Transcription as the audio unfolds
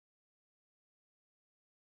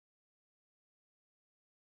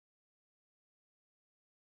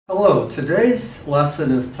Hello, today's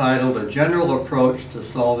lesson is titled A General Approach to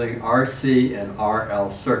Solving RC and RL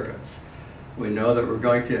Circuits. We know that we're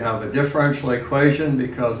going to have a differential equation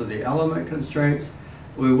because of the element constraints.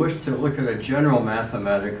 We wish to look at a general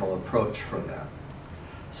mathematical approach for that.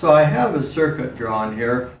 So I have a circuit drawn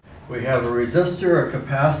here. We have a resistor, a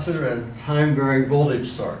capacitor, and time-varying voltage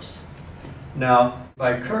source. Now,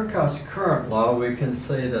 by Kirchhoff's current law, we can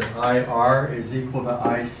say that IR is equal to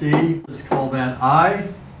IC. Let's call that I.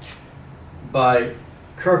 By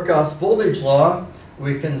Kirchhoff's voltage law,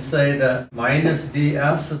 we can say that minus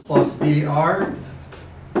Vs is plus Vr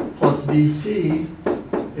plus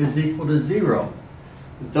Vc is equal to 0.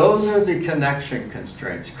 Those are the connection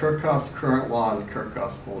constraints, Kirchhoff's current law and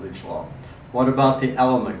Kirchhoff's voltage law. What about the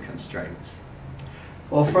element constraints?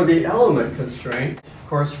 Well, for the element constraints, of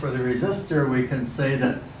course, for the resistor, we can say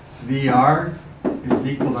that Vr is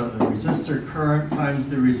equal to the resistor current times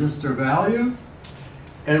the resistor value.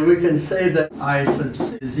 And we can say that I sub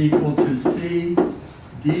C is equal to C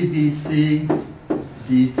dVc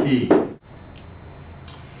dt.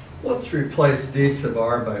 Let's replace V sub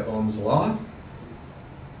R by Ohm's law.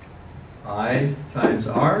 I times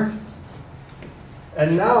R.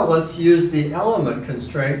 And now let's use the element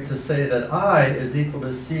constraint to say that I is equal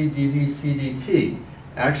to C dVc dt.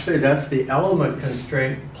 Actually, that's the element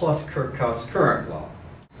constraint plus Kirchhoff's current law.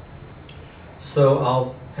 So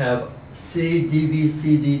I'll have C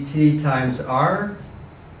dVc dt times R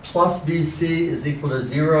plus Vc is equal to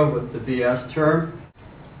 0 with the Vs term.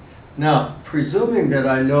 Now, presuming that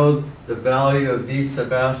I know the value of V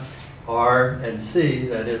sub s, R, and C,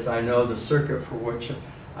 that is, I know the circuit for which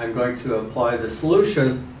I'm going to apply the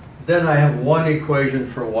solution, then I have one equation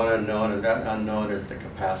for one unknown, and that unknown is the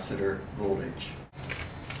capacitor voltage.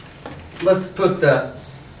 Let's put that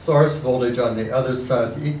source voltage on the other side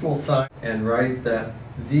of the equal sign and write that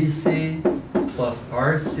Vc plus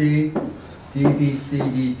Rc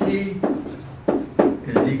dVc dt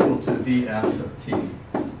is equal to Vs of t.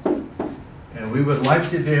 And we would like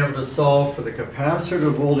to be able to solve for the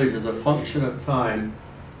capacitor voltage as a function of time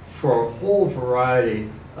for a whole variety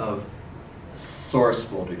of source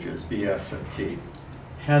voltages, Vs of t.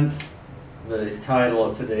 Hence the title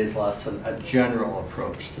of today's lesson, A General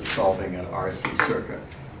Approach to Solving an RC Circuit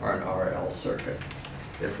or an RL Circuit.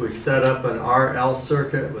 If we set up an RL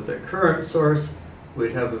circuit with a current source,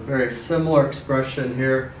 we'd have a very similar expression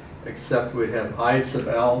here, except we'd have I sub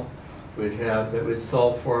L, that we'd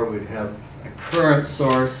solve for, we'd have a current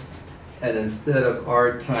source, and instead of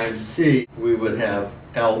R times C, we would have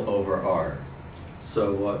L over R.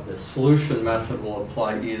 So the solution method will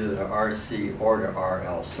apply either to RC or to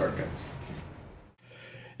RL circuits.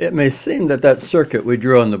 It may seem that that circuit we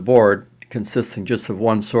drew on the board, consisting just of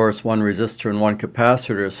one source, one resistor, and one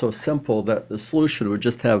capacitor, is so simple that the solution would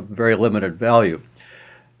just have very limited value.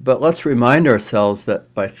 But let's remind ourselves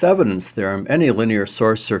that by Thevenin's theorem, any linear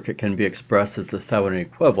source circuit can be expressed as the Thevenin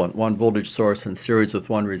equivalent, one voltage source in series with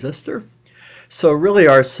one resistor. So really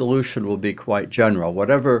our solution will be quite general.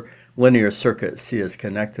 Whatever linear circuit C is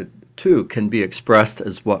connected to can be expressed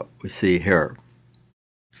as what we see here.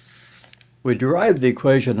 We derived the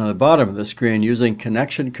equation on the bottom of the screen using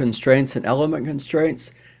connection constraints and element constraints.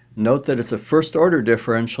 Note that it's a first-order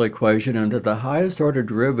differential equation and that the highest order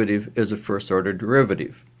derivative is a first-order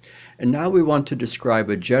derivative. And now we want to describe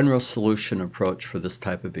a general solution approach for this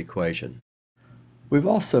type of equation. We've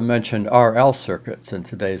also mentioned RL circuits in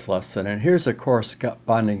today's lesson, and here's a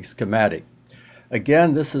corresponding schematic.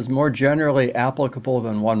 Again, this is more generally applicable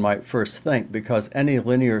than one might first think because any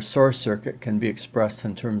linear source circuit can be expressed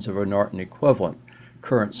in terms of a Norton equivalent,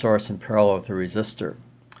 current source in parallel with a resistor.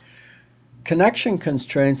 Connection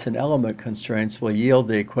constraints and element constraints will yield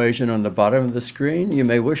the equation on the bottom of the screen. You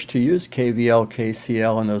may wish to use KVL,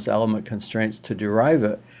 KCL, and those element constraints to derive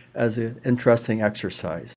it as an interesting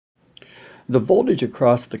exercise. The voltage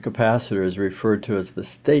across the capacitor is referred to as the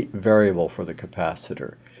state variable for the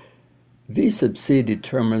capacitor. V sub C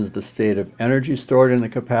determines the state of energy stored in the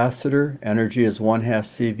capacitor. Energy is 1/2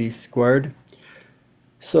 CV squared.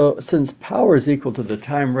 So since power is equal to the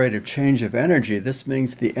time rate of change of energy, this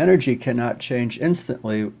means the energy cannot change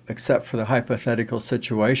instantly except for the hypothetical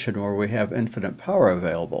situation where we have infinite power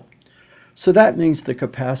available. So that means the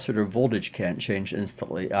capacitor voltage can't change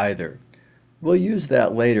instantly either. We'll use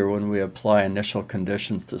that later when we apply initial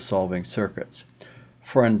conditions to solving circuits.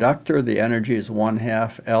 For inductor, the energy is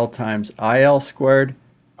 1/2 L times IL squared.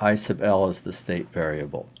 I sub L is the state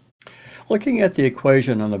variable. Looking at the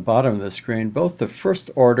equation on the bottom of the screen, both the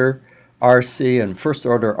first order RC and first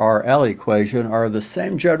order RL equation are the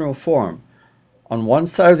same general form. On one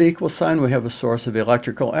side of the equal sign, we have a source of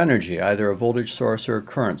electrical energy, either a voltage source or a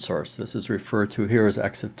current source. This is referred to here as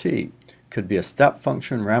x of t. Could be a step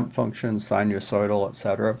function, ramp function, sinusoidal,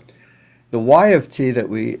 etc. The y of t that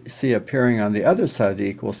we see appearing on the other side of the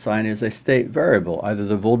equal sign is a state variable, either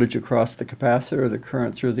the voltage across the capacitor or the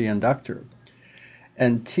current through the inductor.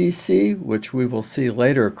 And Tc, which we will see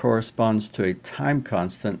later corresponds to a time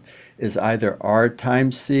constant, is either R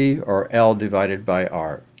times C or L divided by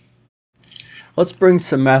R. Let's bring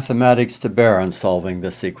some mathematics to bear on solving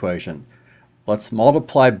this equation. Let's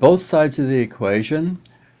multiply both sides of the equation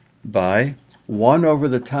by 1 over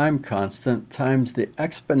the time constant times the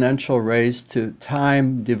exponential raised to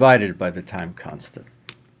time divided by the time constant.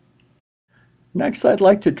 Next, I'd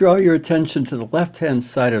like to draw your attention to the left-hand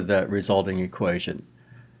side of that resulting equation.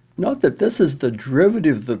 Note that this is the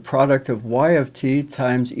derivative of the product of y of t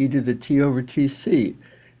times e to the t over tc.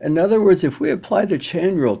 In other words, if we apply the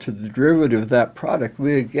chain rule to the derivative of that product,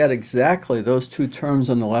 we would get exactly those two terms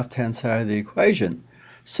on the left-hand side of the equation.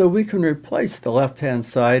 So we can replace the left-hand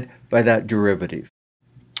side by that derivative.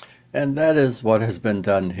 And that is what has been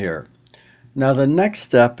done here. Now the next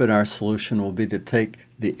step in our solution will be to take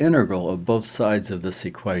the integral of both sides of this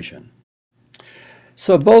equation.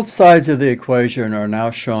 So both sides of the equation are now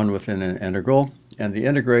shown within an integral, and the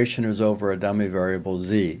integration is over a dummy variable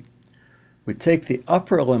z. We take the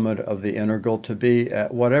upper limit of the integral to be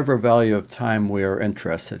at whatever value of time we are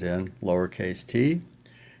interested in, lowercase t,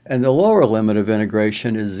 and the lower limit of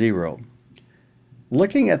integration is 0.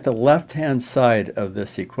 Looking at the left-hand side of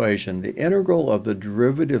this equation, the integral of the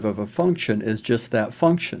derivative of a function is just that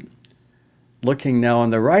function. Looking now on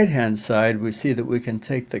the right-hand side, we see that we can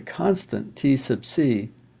take the constant t sub c,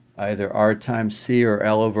 either r times c or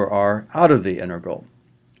L over r, out of the integral.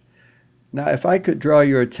 Now if I could draw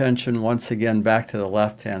your attention once again back to the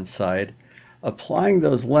left-hand side, applying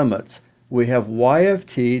those limits, we have y of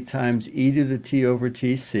t times e to the t over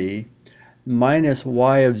tc minus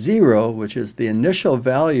y of 0, which is the initial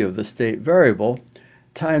value of the state variable,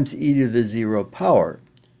 times e to the 0 power.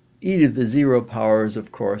 E to the 0 power is,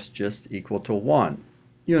 of course, just equal to 1,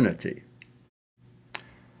 unity.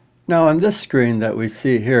 Now on this screen that we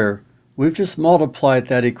see here, we've just multiplied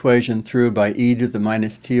that equation through by e to the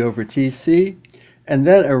minus t over tc, and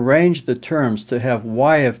then arranged the terms to have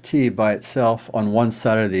y of t by itself on one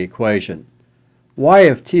side of the equation. Y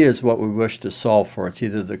of t is what we wish to solve for. It's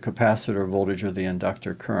either the capacitor voltage or the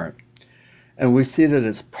inductor current. And we see that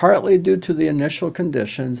it's partly due to the initial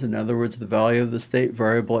conditions, in other words, the value of the state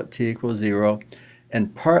variable at t equals 0,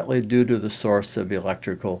 and partly due to the source of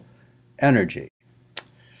electrical energy.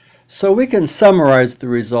 So we can summarize the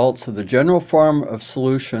results of the general form of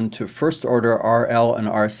solution to first-order RL and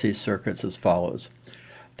RC circuits as follows.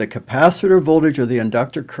 The capacitor voltage or the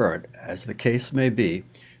inductor current, as the case may be,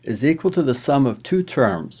 is equal to the sum of two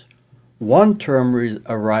terms. One term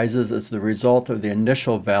arises as the result of the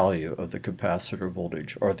initial value of the capacitor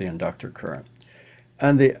voltage or the inductor current,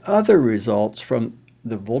 and the other results from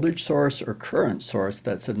the voltage source or current source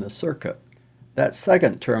that's in the circuit. That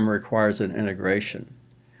second term requires an integration.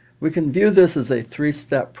 We can view this as a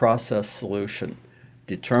three-step process solution.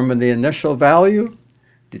 Determine the initial value,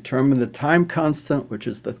 determine the time constant, which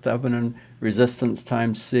is the Thevenin resistance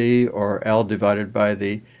times C or L divided by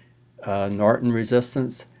the Norton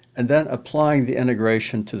resistance, and then applying the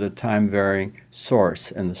integration to the time-varying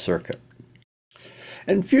source in the circuit.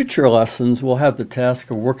 In future lessons, we'll have the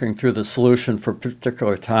task of working through the solution for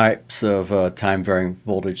particular types of time-varying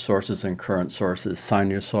voltage sources and current sources,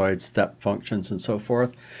 sinusoids, step functions, and so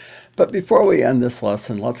forth. But before we end this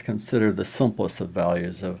lesson, let's consider the simplest of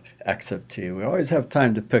values of x of t. We always have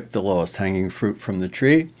time to pick the lowest hanging fruit from the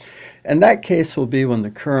tree, and that case will be when the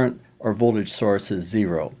current or voltage source is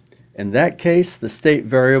 0. In that case, the state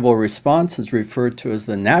variable response is referred to as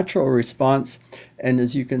the natural response, and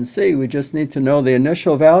as you can see, we just need to know the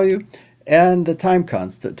initial value and the time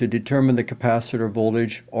constant to determine the capacitor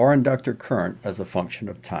voltage or inductor current as a function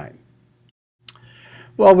of time.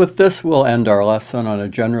 Well, with this, we'll end our lesson on a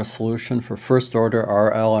general solution for first-order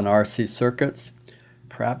RL and RC circuits.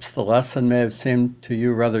 Perhaps the lesson may have seemed to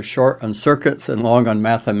you rather short on circuits and long on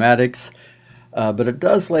mathematics, but it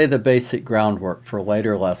does lay the basic groundwork for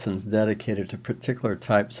later lessons dedicated to particular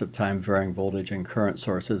types of time-varying voltage and current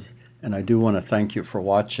sources, and I do want to thank you for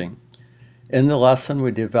watching. In the lesson,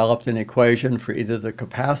 we developed an equation for either the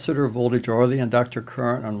capacitor voltage or the inductor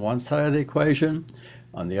current on one side of the equation.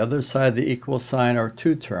 On the other side of the equal sign are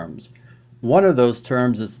two terms. One of those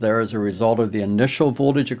terms is there as a result of the initial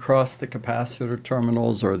voltage across the capacitor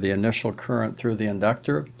terminals or the initial current through the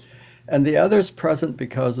inductor, and the other is present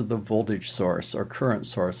because of the voltage source or current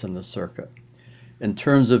source in the circuit. In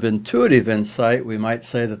terms of intuitive insight, we might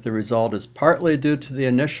say that the result is partly due to the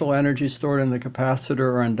initial energy stored in the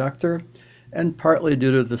capacitor or inductor, and partly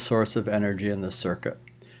due to the source of energy in the circuit.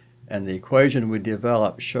 And the equation we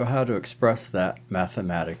developed show how to express that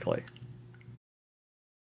mathematically.